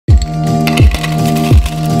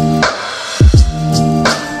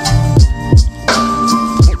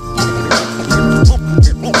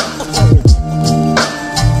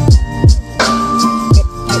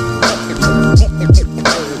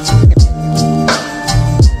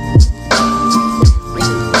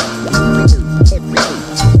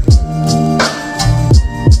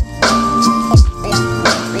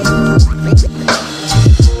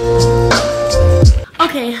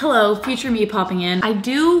future me popping in, I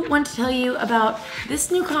do want to tell you about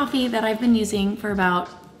this new coffee that I've been using for about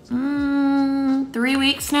 3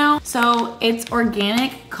 weeks now. So it's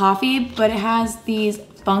organic coffee, but it has these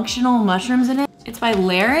functional mushrooms in it. It's by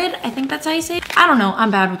Larid, I think that's how you say it. I don't know,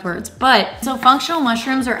 I'm bad with words. But so functional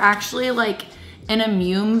mushrooms are actually like an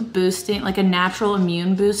immune boosting, like a natural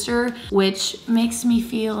immune booster, which makes me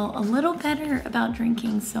feel a little better about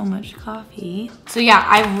drinking so much coffee. So yeah,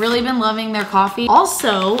 I've really been loving their coffee.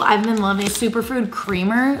 Also, I've been loving superfood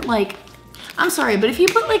creamer. Like, I'm sorry, but if you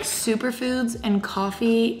put like superfoods and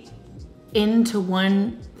coffee into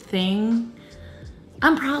one thing,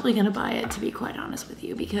 I'm probably gonna buy it, to be quite honest with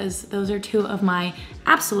you, because those are two of my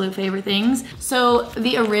absolute favorite things. So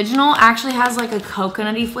the original actually has like a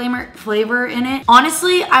coconutty flavor in it.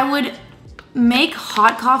 Honestly, I would make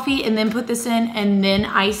hot coffee and then put this in and then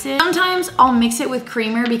ice it. Sometimes I'll mix it with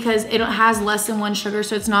creamer because it has less than 1 sugar,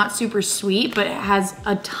 so it's not super sweet, but it has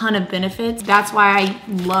a ton of benefits. That's why I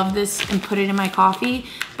love this and put it in my coffee.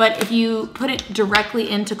 But if you put it directly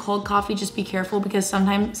into cold coffee, just be careful because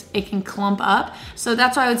sometimes it can clump up. So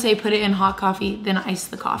that's why I would say put it in hot coffee, then ice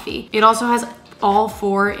the coffee. It also has all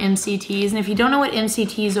 4 MCTs. And if you don't know what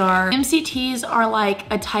MCTs are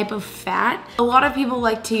like a type of fat. A lot of people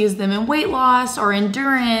like to use them in weight loss or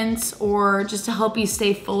endurance or just to help you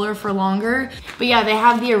stay fuller for longer. But yeah, they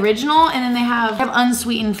have the original and then they have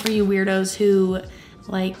unsweetened for you weirdos who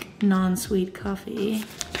like non-sweet coffee.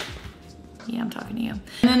 Yeah, I'm talking to you.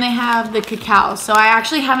 And then they have the cacao. So I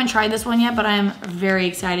actually haven't tried this one yet, but I'm very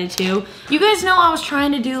excited to. You guys know I was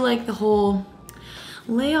trying to do like the whole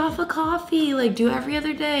lay off of coffee, like do every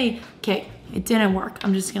other day. Okay, it didn't work.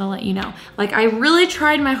 I'm just gonna let you know. Like I really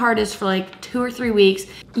tried my hardest for like 2 or 3 weeks.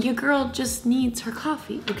 Your girl just needs her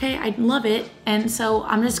coffee, okay? I love it, and so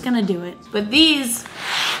I'm just gonna do it. But these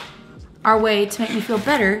are a way to make me feel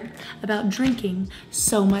better about drinking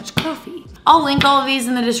so much coffee. I'll link all of these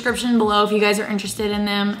in the description below if you guys are interested in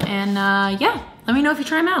them. And yeah, let me know if you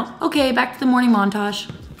try them out. Okay, back to the morning montage.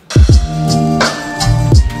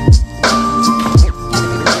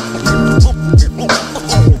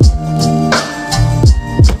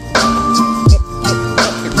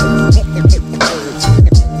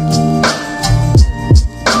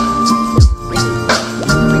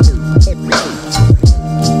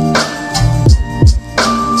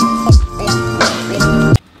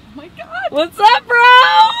 What's up, bro?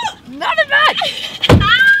 Nothing much.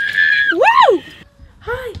 Woo!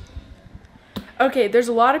 Hi. Okay, there's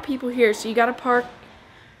a lot of people here, so you gotta park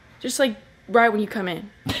just like right when you come in.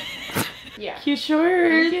 Yeah. Cute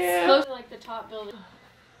shorts. Yeah. Close to like the top building.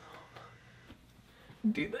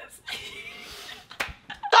 Do this.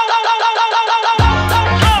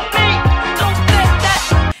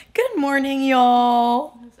 Good morning,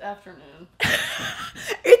 y'all. It's afternoon.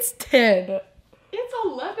 It's 10. It's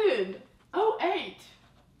 11. Oh, 8.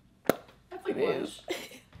 That's like lunch.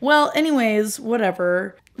 Well, anyways,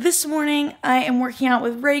 whatever. This morning, I am working out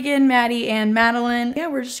with Reagan, Maddie, and Madeline. Yeah,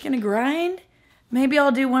 we're just gonna grind. Maybe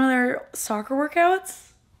I'll do one of their soccer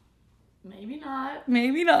workouts. Maybe not.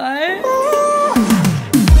 Maybe not.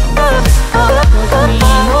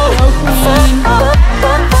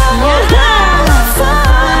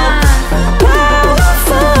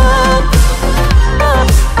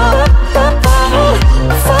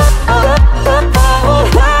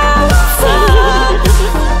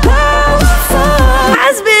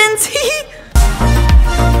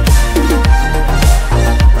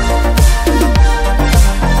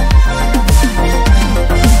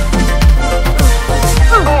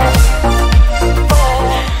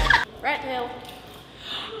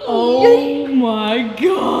 Oh my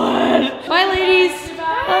god. Bye, ladies.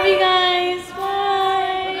 Bye. Love you guys.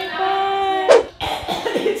 Bye. Bye.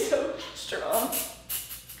 It's so strong.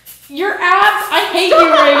 Your abs. I hate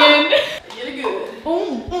you, Reagan. Get it good.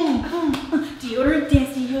 Deodorant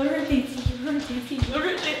dancing, deodorant dancing, deodorant dancing,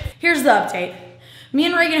 deodorant dancing. Here's the update. Me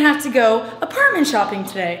and Reagan have to go apartment shopping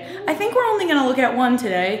today. I think we're only gonna look at one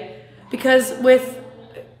today because with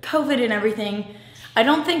COVID and everything, I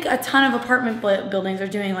don't think a ton of apartment buildings are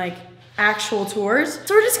doing like actual tours.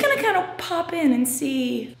 So we're just gonna kind of pop in and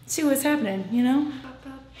see what's happening, you know?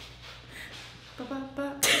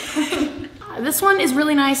 This one is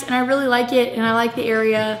really nice and I really like it and I like the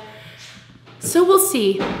area. So we'll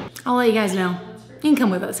see. I'll let you guys know. You can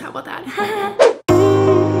come with us, how about that?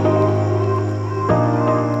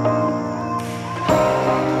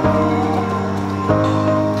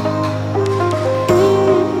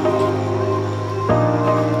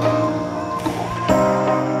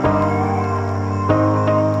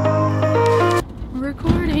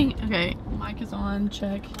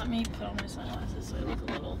 Check. Let me put on my sunglasses so I look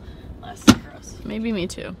a little less gross. Maybe me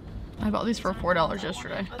too. I bought these for $4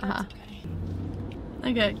 yesterday.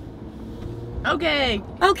 Okay. Okay.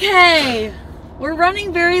 Okay. We're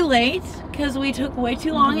running very late because we took way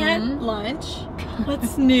too long at lunch.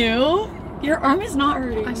 What's new? Your arm is not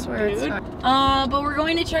hurting. I swear it's fine. But we're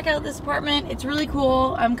going to check out this apartment. It's really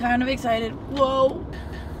cool. I'm kind of excited. Whoa.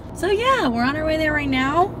 So yeah, we're on our way there right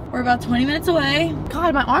now. We're about 20 minutes away.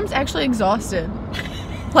 God, my arm's actually exhausted.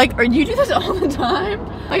 Like, you do this all the time?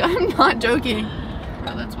 Like, I'm not joking.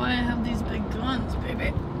 Oh, that's why I have these big guns,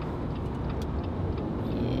 baby.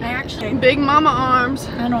 I actually... Big mama arms.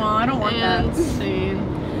 I know, I don't want that. Insane.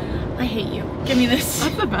 I hate you. Give me this.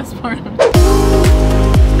 That's the best part.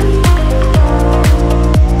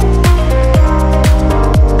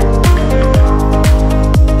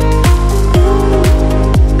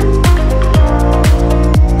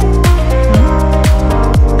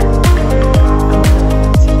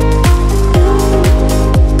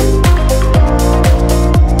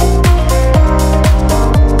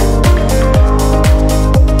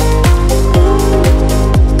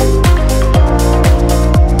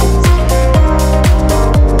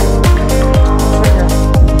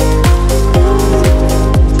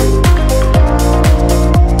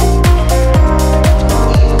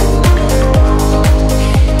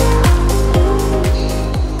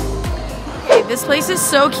 This place is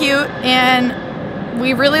so cute and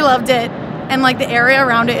we really loved it, and like the area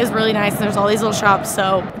around it is really nice and there's all these little shops,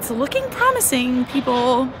 so it's looking promising,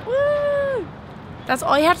 people. Woo! That's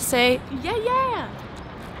all you have to say. Yeah, yeah.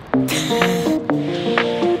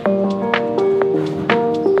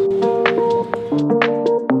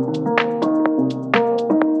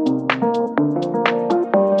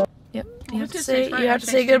 Yep. You have to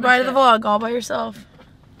say goodbye to the vlog all by yourself.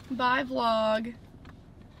 Bye, vlog.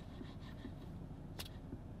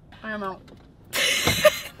 I am out.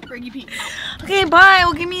 Greggy Pete. Okay, bye.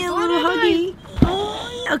 Well, give me a little bye.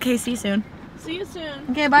 huggy. Okay, see you soon. See you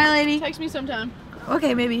soon. Okay, bye, lady. Text me sometime.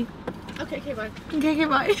 Okay, maybe. Okay, bye. Okay,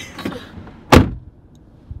 bye.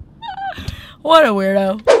 What a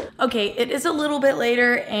weirdo. Okay, it is a little bit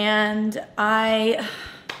later and I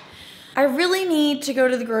really need to go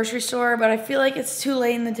to the grocery store, but I feel like it's too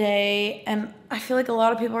late in the day and I feel like a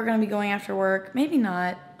lot of people are gonna be going after work. Maybe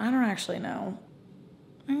not. I don't actually know.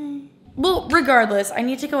 Well, regardless, I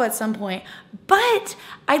need to go at some point. But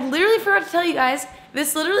I literally forgot to tell you guys,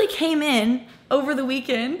 this literally came in over the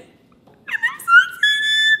weekend. And I'm so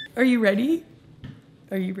excited. Are you ready?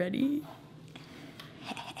 Are you ready?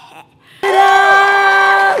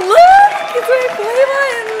 Ta-da! Look! It's my play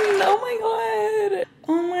button! Oh my god!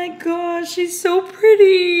 Oh my gosh, she's so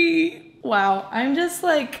pretty! Wow, I'm just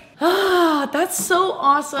like, ah, that's so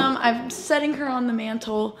awesome. I'm setting her on the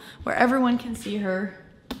mantle where everyone can see her.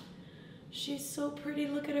 She's so pretty,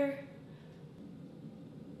 look at her.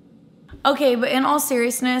 Okay, but in all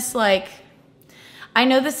seriousness, like, I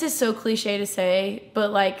know this is so cliche to say,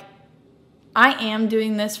 but like, I am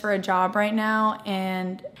doing this for a job right now,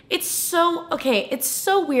 and it's so, okay, it's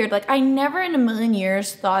so weird. Like, I never in a million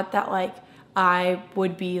years thought that like, I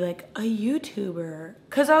would be like a YouTuber.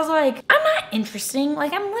 Cause I was like, I'm not interesting.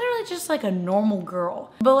 Like, I'm literally just like a normal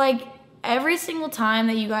girl. But like, every single time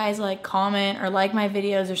that you guys like comment or like my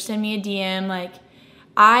videos or send me a DM, like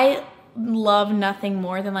I love nothing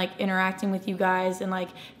more than like interacting with you guys and like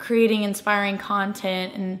creating inspiring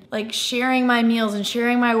content and like sharing my meals and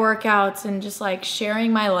sharing my workouts and just like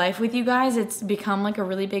sharing my life with you guys. It's become like a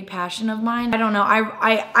really big passion of mine. I don't know,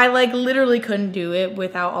 I like literally couldn't do it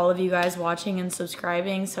without all of you guys watching and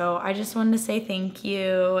subscribing, so I just wanted to say thank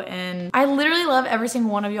you, and I literally love every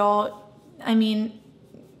single one of y'all. I mean,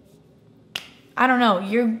 I don't know,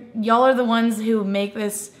 y'all are the ones who make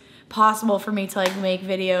this possible for me to like make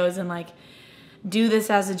videos and like do this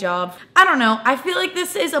as a job. I don't know, I feel like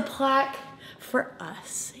this is a plaque for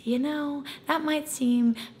us, you know? That might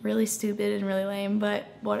seem really stupid and really lame, but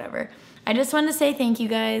whatever. I just wanted to say thank you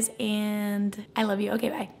guys and I love you. Okay,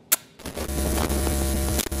 bye.